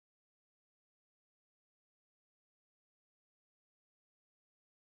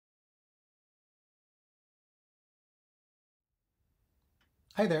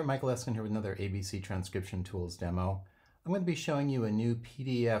Hi there, Michael Eskin here with another ABC Transcription Tools demo. I'm going to be showing you a new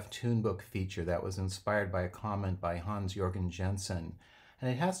PDF Tunebook feature that was inspired by a comment by Hans-Jürgen Jensen.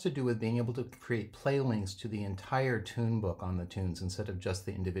 And it has to do with being able to create play links to the entire tunebook on the tunes instead of just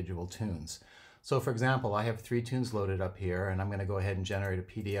the individual tunes. So for example, I have 3 tunes loaded up here, and I'm going to go ahead and generate a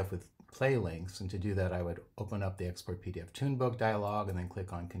PDF with play links. And to do that, I would open up the Export PDF Tunebook dialog and then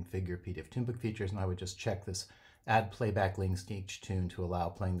click on Configure PDF Tunebook Features, and I would just check this Add playback links to each tune to allow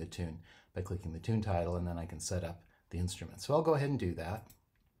playing the tune by clicking the tune title, and then I can set up the instrument. So I'll go ahead and do that.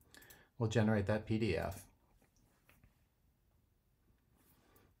 We'll generate that PDF.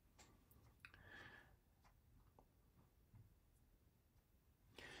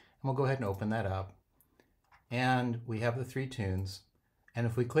 And we'll go ahead and open that up. And we have the 3 tunes. And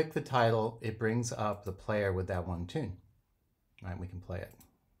if we click the title, it brings up the player with that one tune. All right, we can play it.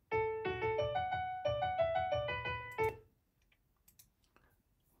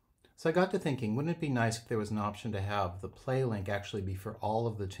 So I got to thinking, wouldn't it be nice if there was an option to have the play link actually be for all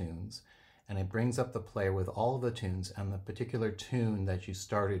of the tunes, and it brings up the player with all of the tunes and the particular tune that you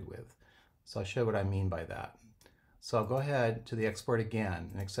started with. So I'll show what I mean by that. So I'll go ahead to the export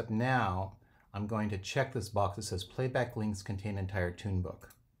again, except now I'm going to check this box that says playback links contain entire tunebook.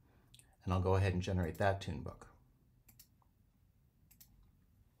 And I'll go ahead and generate that tunebook.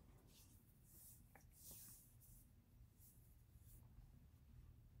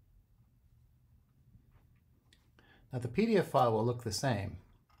 Now the PDF file will look the same.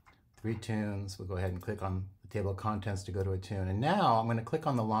 3 tunes, we'll go ahead and click on the table of contents to go to a tune. And now I'm going to click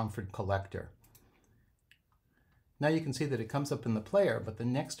on the Longford collector. Now you can see that it comes up in the player, but the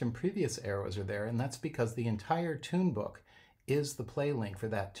next and previous arrows are there, and that's because the entire tune book is the play link for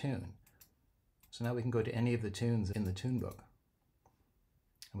that tune. So now we can go to any of the tunes in the tune book,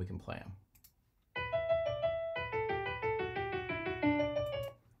 and we can play them.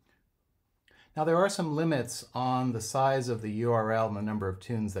 Now there are some limits on the size of the URL and the number of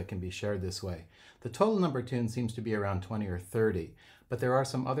tunes that can be shared this way. The total number of tunes seems to be around 20 or 30, but there are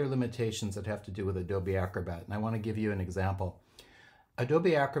some other limitations that have to do with Adobe Acrobat, and I want to give you an example.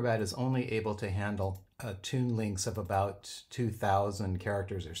 Adobe Acrobat is only able to handle tune links of about 2,000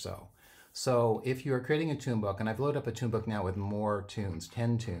 characters or so. So if you are creating a tune book, and I've loaded up a tune book now with more tunes,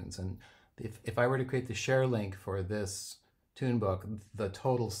 10 tunes, and if I were to create the share link for this tune book, the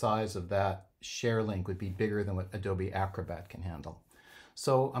total size of that share link would be bigger than what Adobe Acrobat can handle.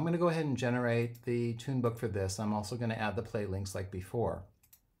 So I'm going to go ahead and generate the tune book for this. I'm also going to add the play links like before.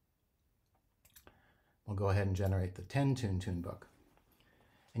 We'll go ahead and generate the 10 tune book.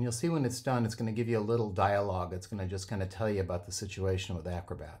 And you'll see when it's done, it's going to give you a little dialogue. It's going to just kind of tell you about the situation with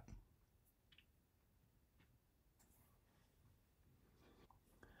Acrobat.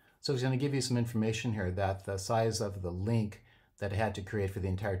 So it's going to give you some information here that the size of the link that it had to create for the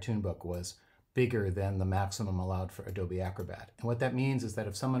entire tune book was bigger than the maximum allowed for Adobe Acrobat. And what that means is that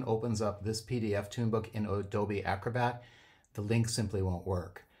if someone opens up this PDF tune book in Adobe Acrobat, the link simply won't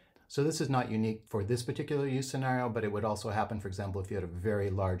work. So this is not unique for this particular use scenario, but it would also happen, for example, if you had a very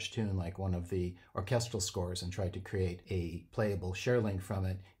large tune like one of the orchestral scores and tried to create a playable share link from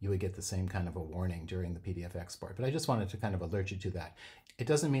it, you would get the same kind of a warning during the PDF export. But I just wanted to kind of alert you to that. It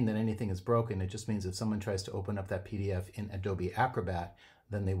doesn't mean that anything is broken. It just means if someone tries to open up that PDF in Adobe Acrobat,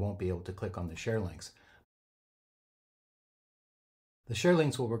 then they won't be able to click on the share links. The share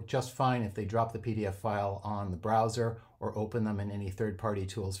links will work just fine if they drop the PDF file on the browser or open them in any third-party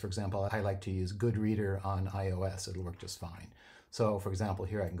tools. For example, I like to use Goodreader on iOS. It'll work just fine. So for example,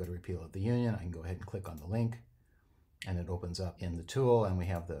 here I can go to Repeal of the Union. I can go ahead and click on the link, and it opens up in the tool, and we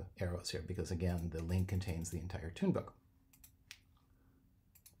have the arrows here because, again, the link contains the entire tunebook.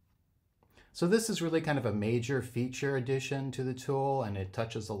 So this is really kind of a major feature addition to the tool, and it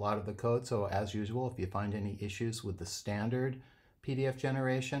touches a lot of the code. So as usual, if you find any issues with the standard PDF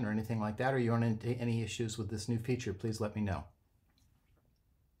generation or anything like that, or you run into any issues with this new feature, please let me know.